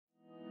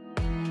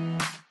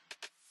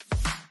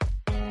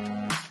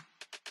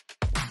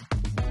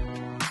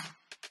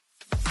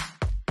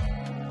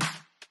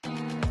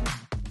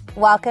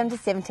Welcome to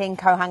 17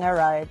 Kohanga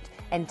Road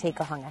in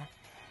Kohanga.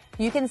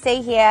 You can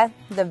see here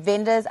the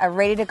vendors are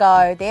ready to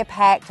go, they're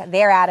packed,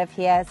 they're out of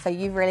here, so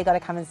you've really got to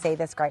come and see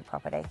this great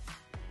property.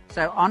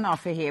 So on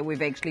offer here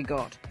we've actually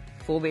got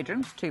 4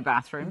 bedrooms, 2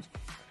 bathrooms,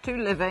 2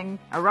 living,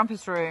 a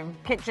rumpus room,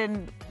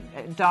 kitchen,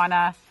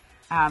 diner,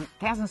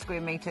 1,000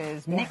 square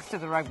metres, next to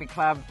the rugby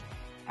club,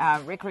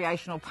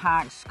 recreational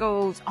parks,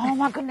 schools. Oh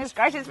my goodness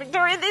gracious,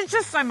 Victoria, there's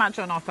just so much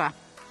on offer.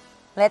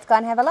 Let's go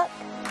and have a look.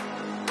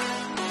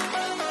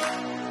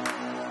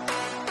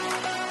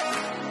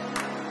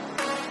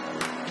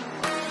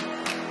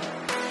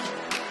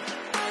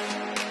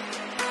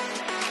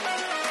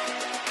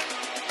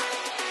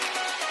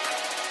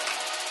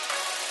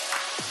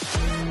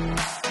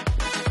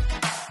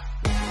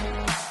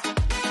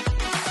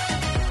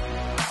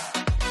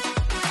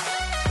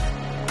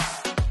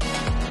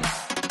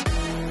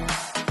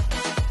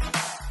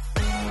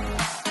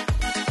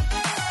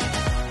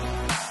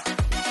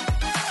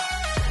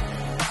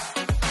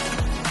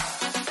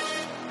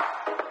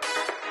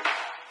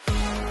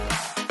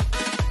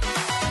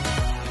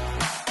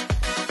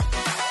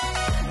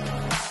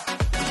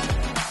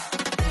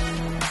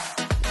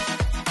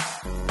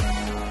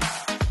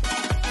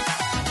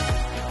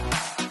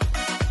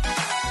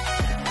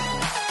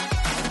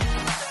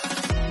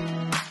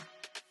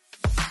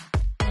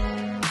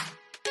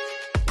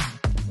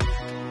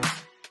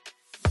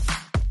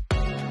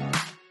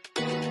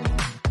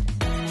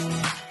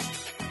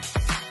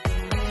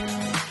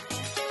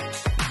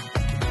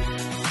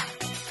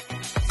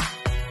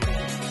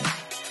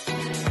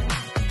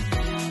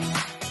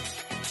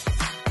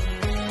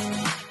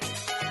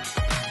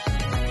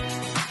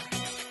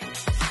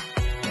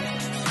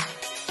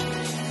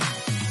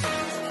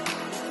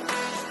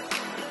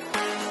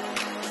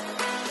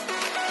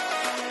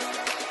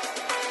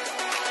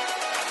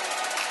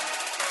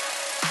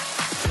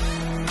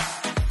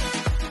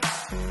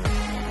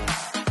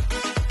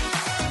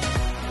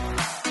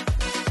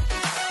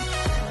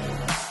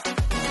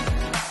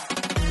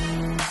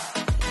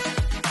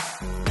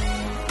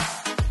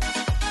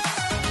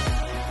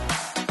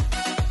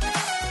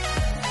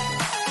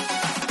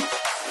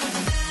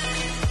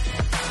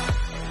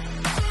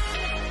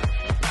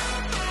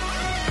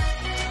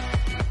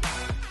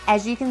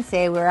 As you can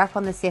see, we're up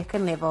on the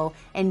 2nd level,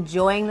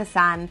 enjoying the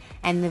sun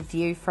and the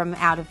view from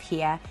out of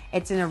here.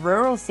 It's in a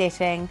rural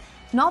setting,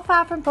 not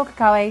far from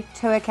Pukekohe,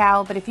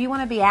 Tuakau, but if you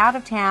want to be out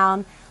of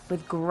town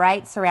with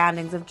great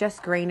surroundings of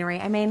just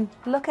greenery, I mean,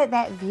 look at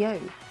that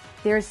view.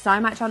 There is so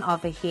much on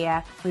offer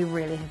here. We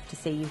really hope to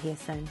see you here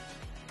soon.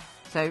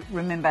 So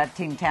remember,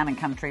 Team Town and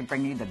Country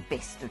bring you the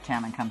best of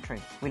Town and Country.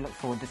 We look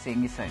forward to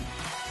seeing you soon.